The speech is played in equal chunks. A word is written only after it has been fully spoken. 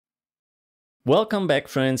Welcome back,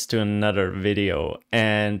 friends, to another video.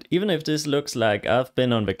 And even if this looks like I've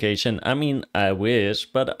been on vacation, I mean, I wish,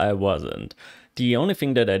 but I wasn't. The only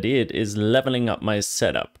thing that I did is leveling up my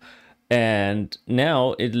setup. And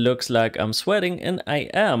now it looks like I'm sweating, and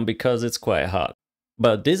I am because it's quite hot.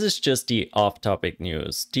 But this is just the off-topic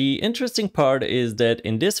news. The interesting part is that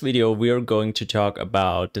in this video we are going to talk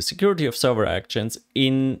about the security of server actions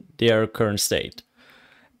in their current state.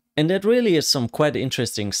 And that really is some quite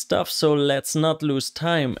interesting stuff, so let's not lose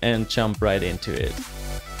time and jump right into it.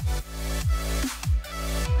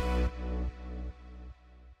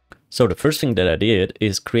 So the first thing that I did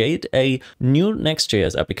is create a new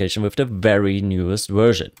Next.js application with the very newest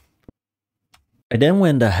version. I then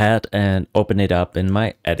went ahead and opened it up in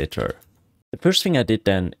my editor. The first thing I did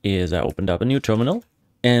then is I opened up a new terminal,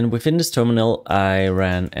 and within this terminal I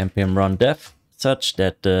ran npm run dev such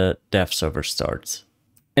that the dev server starts.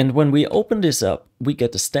 And when we open this up, we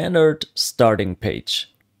get the standard starting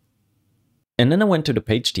page. And then I went to the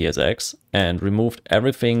page tsx and removed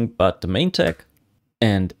everything but the main tag.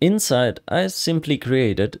 And inside, I simply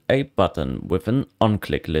created a button with an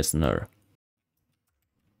onClick listener.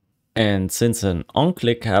 And since an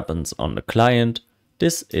onClick happens on the client,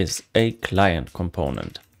 this is a client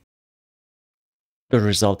component. The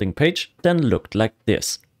resulting page then looked like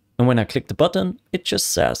this. And when I click the button, it just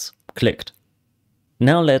says clicked.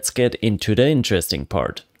 Now let's get into the interesting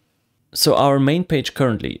part. So our main page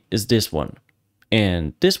currently is this one,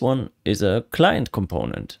 and this one is a client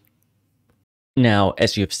component. Now,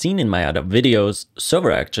 as you've seen in my other videos,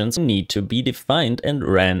 server actions need to be defined and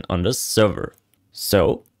ran on the server.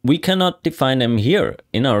 So we cannot define them here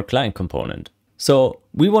in our client component. So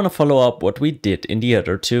we want to follow up what we did in the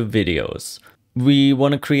other two videos. We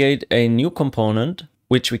want to create a new component,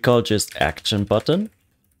 which we call just action button.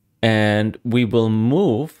 And we will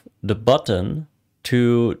move the button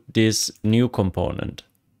to this new component.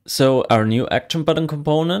 So our new action button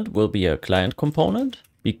component will be a client component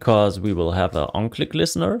because we will have an onClick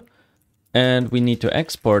listener, and we need to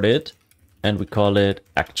export it, and we call it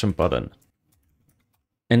action button.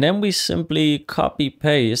 And then we simply copy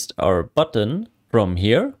paste our button from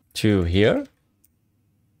here to here.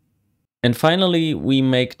 And finally, we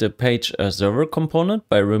make the page a server component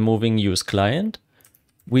by removing use client.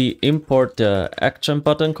 We import the action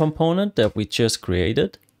button component that we just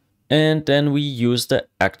created, and then we use the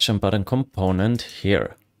action button component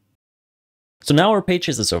here. So now our page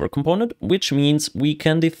is a server component, which means we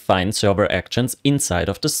can define server actions inside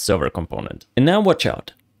of the server component. And now watch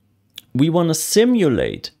out. We want to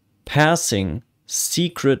simulate passing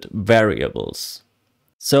secret variables.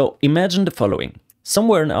 So imagine the following.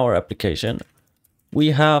 Somewhere in our application,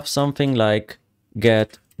 we have something like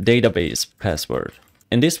get database password.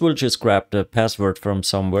 And this will just grab the password from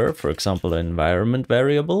somewhere, for example, an environment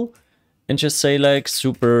variable, and just say like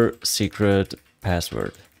super secret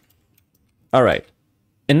password. All right.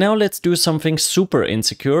 And now let's do something super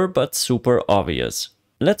insecure, but super obvious.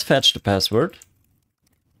 Let's fetch the password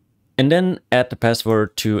and then add the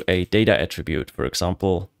password to a data attribute, for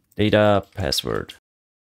example, data password.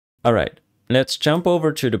 All right. Let's jump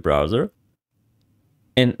over to the browser.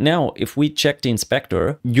 And now if we check the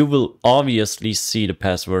inspector, you will obviously see the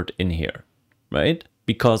password in here, right?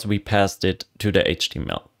 Because we passed it to the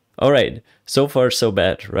HTML. All right, so far so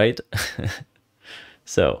bad, right?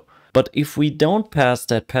 But if we don't pass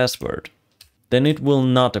that password, then it will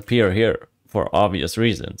not appear here for obvious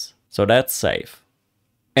reasons. So that's safe.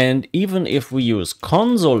 And even if we use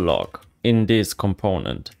console log in this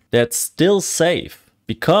component, that's still safe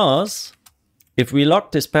because if we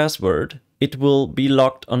lock this password, it will be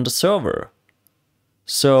locked on the server.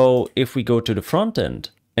 So if we go to the front end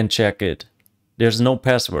and check it, there's no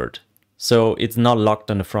password. So it's not locked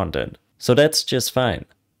on the front end. So that's just fine.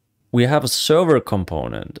 We have a server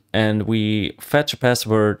component and we fetch a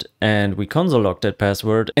password and we console log that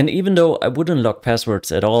password. And even though I wouldn't lock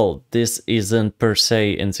passwords at all, this isn't per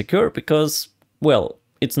se insecure because, well,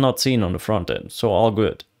 it's not seen on the front end. So all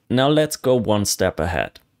good. Now let's go one step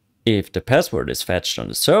ahead. If the password is fetched on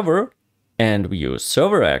the server, and we use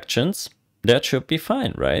server actions, that should be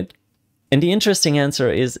fine, right? And the interesting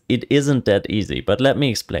answer is it isn't that easy, but let me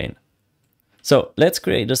explain. So let's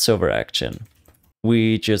create a server action.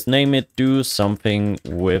 We just name it do something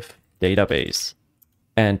with database.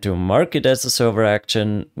 And to mark it as a server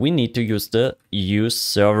action, we need to use the use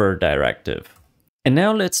server directive. And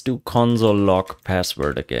now let's do console log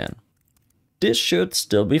password again. This should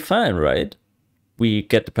still be fine, right? We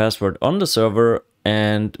get the password on the server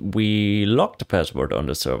and we lock the password on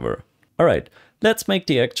the server. All right, let's make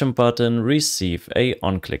the action button receive a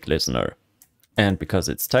onClick listener. And because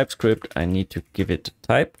it's TypeScript, I need to give it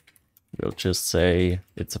type. We'll just say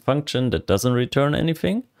it's a function that doesn't return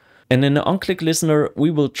anything. And in the onClick listener,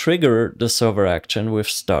 we will trigger the server action with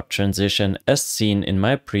start transition as seen in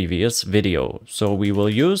my previous video. So we will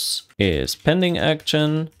use is pending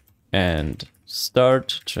action and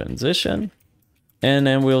start transition. And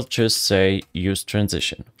then we'll just say use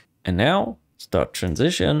transition. And now start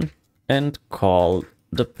transition and call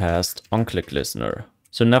the past onClick listener.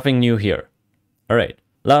 So nothing new here. All right.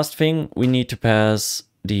 Last thing, we need to pass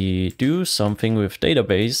the do something with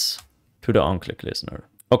database to the onClick listener.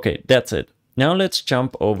 Okay, that's it. Now let's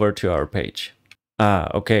jump over to our page.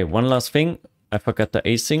 Okay, one last thing. I forgot the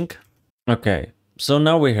async. Okay, so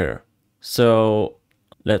now we're here. So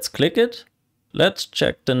let's click it. Let's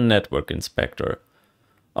check the network inspector.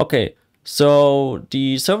 Okay, so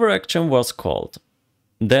the server action was called.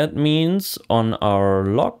 That means on our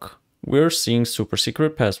log, we're seeing super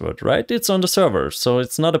secret password, right? It's on the server, so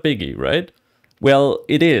it's not a biggie, right? Well,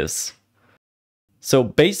 it is. So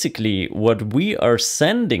basically what we are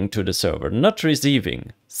sending to the server, not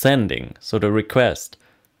receiving, sending, so the request,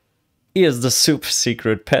 is the super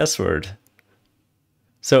secret password.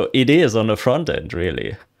 So it is on the front end,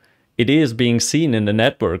 really. It is being seen in the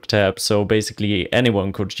network tab, so basically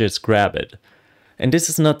anyone could just grab it. And this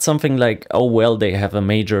is not something like, oh well, they have a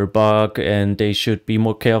major bug and they should be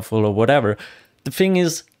more careful or whatever. The thing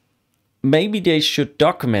is, maybe they should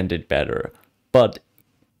document it better, but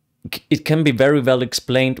it can be very well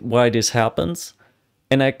explained why this happens.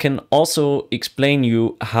 And I can also explain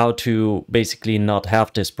you how to basically not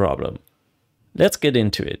have this problem. Let's get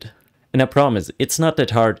into it. And I promise, it's not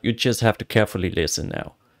that hard, you just have to carefully listen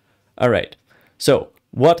now. All right, so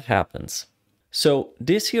what happens? So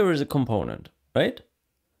this here is a component, right?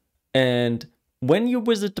 And when you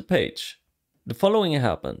visit the page, the following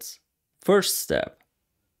happens. First step.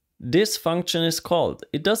 This function is called.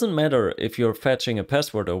 It doesn't matter if you're fetching a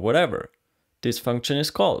password or whatever. This function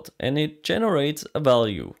is called and it generates a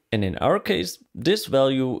value. And in our case, this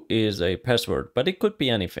value is a password, but it could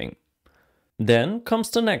be anything. Then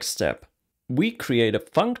comes the next step. We create a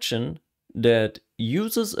function that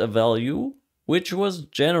uses a value which was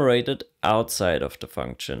generated outside of the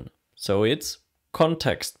function. So it's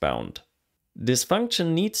context bound. This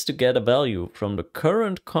function needs to get a value from the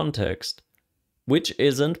current context which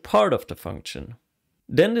isn't part of the function.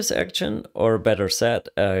 Then this action, or better said,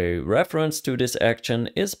 a reference to this action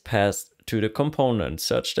is passed to the component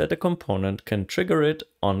such that the component can trigger it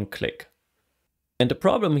on click. And the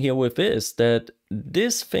problem here with is that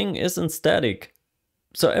this thing isn't static.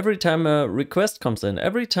 So every time a request comes in,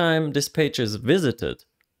 every time this page is visited,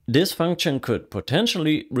 this function could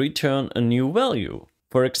potentially return a new value.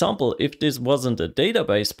 For example, if this wasn't a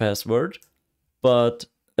database password, but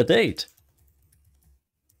a date.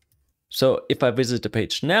 So if I visit the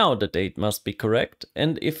page now, the date must be correct.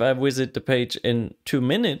 And if I visit the page in 2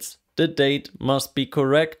 minutes, the date must be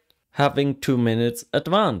correct, having 2 minutes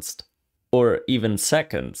advanced, or even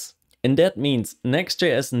seconds. And that means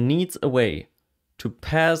NextJS needs a way to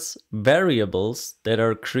pass variables that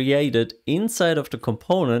are created inside of the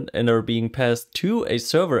component and are being passed to a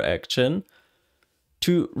server action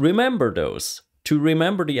to remember those, to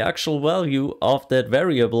remember the actual value of that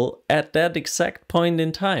variable at that exact point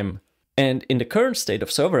in time. And in the current state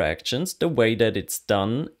of server actions, the way that it's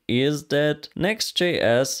done is that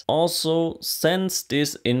NextJS also sends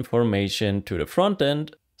this information to the front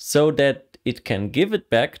end so that it can give it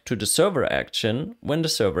back to the server action when the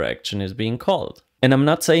server action is being called. And I'm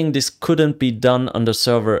not saying this couldn't be done on the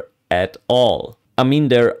server at all. I mean,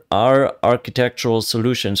 there are architectural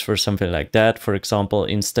solutions for something like that. For example,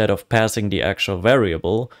 instead of passing the actual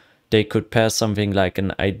variable, they could pass something like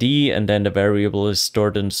an ID and then the variable is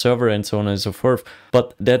stored in the server and so on and so forth.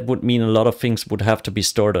 But that would mean a lot of things would have to be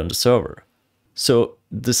stored on the server. So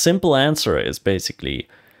the simple answer is basically,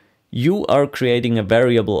 you are creating a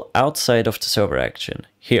variable outside of the server action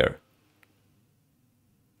here.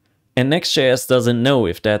 And NextJS doesn't know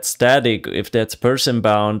if that's static, if that's person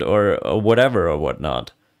bound or whatever or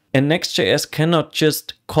whatnot. And NextJS cannot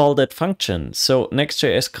just call that function. So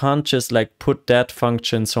NextJS can't just like put that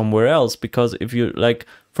function somewhere else, because if you like,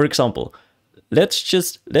 for example, let's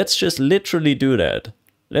just literally do that.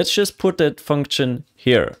 Let's just put that function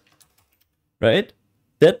here, right?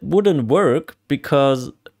 That wouldn't work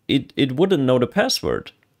because it wouldn't know the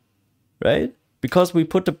password, right? Because we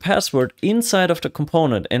put the password inside of the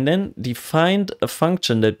component and then defined a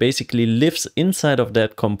function that basically lives inside of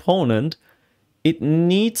that component. It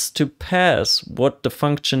needs to pass what the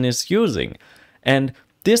function is using. And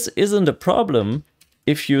this isn't a problem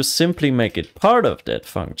if you simply make it part of that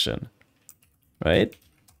function, right?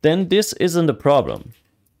 Then this isn't a problem.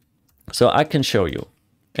 So I can show you.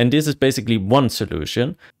 And this is basically one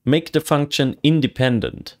solution. Make the function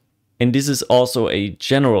independent. And this is also a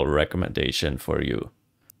general recommendation for you.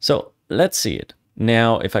 So let's see it.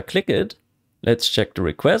 Now, if I click it, let's check the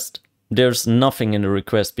request. There's nothing in the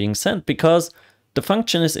request being sent because the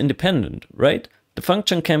function is independent, right? The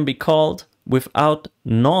function can be called without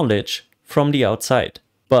knowledge from the outside.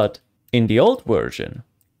 But in the old version,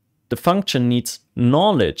 the function needs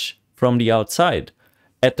knowledge from the outside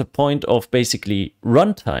at the point of basically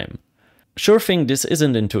runtime. Sure thing, this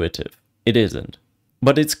isn't intuitive. It isn't.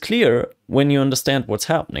 But it's clear when you understand what's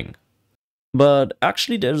happening. But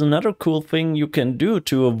actually there's another cool thing you can do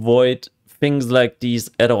to avoid things like these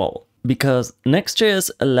at all. Because NextJS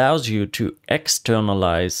allows you to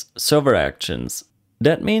externalize server actions.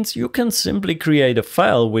 That means you can simply create a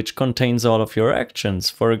file which contains all of your actions.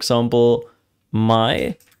 For example,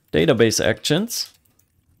 my database actions.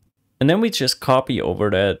 And then we just copy over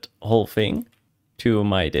that whole thing to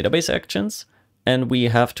my database actions. And we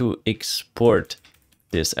have to export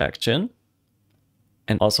this action.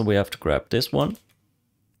 And also we have to grab this one.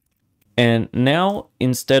 And now,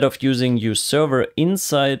 instead of using use server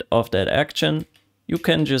inside of that action, you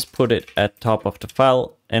can just put it at top of the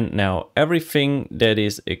file. And now everything that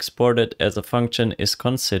is exported as a function is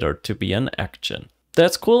considered to be an action.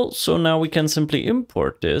 That's cool. So now we can simply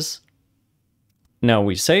import this. Now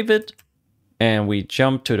we save it and we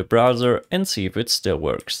jump to the browser and see if it still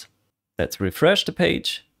works. Let's refresh the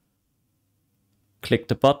page. Click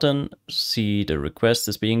the button, see the request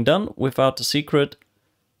is being done without the secret.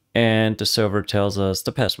 And the server tells us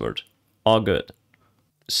the password. All good.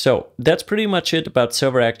 So that's pretty much it about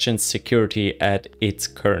server actions security at its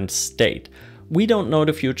current state. We don't know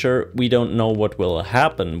the future. We don't know what will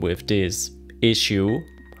happen with this issue,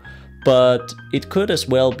 but it could as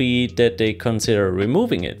well be that they consider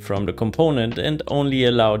removing it from the component and only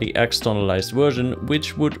allow the externalized version,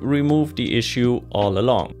 which would remove the issue all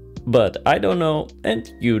along. But I don't know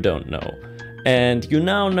and you don't know. And you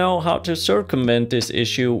now know how to circumvent this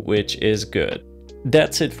issue, which is good.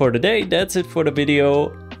 That's it for today. That's it for the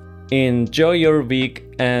video. Enjoy your week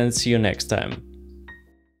and see you next time.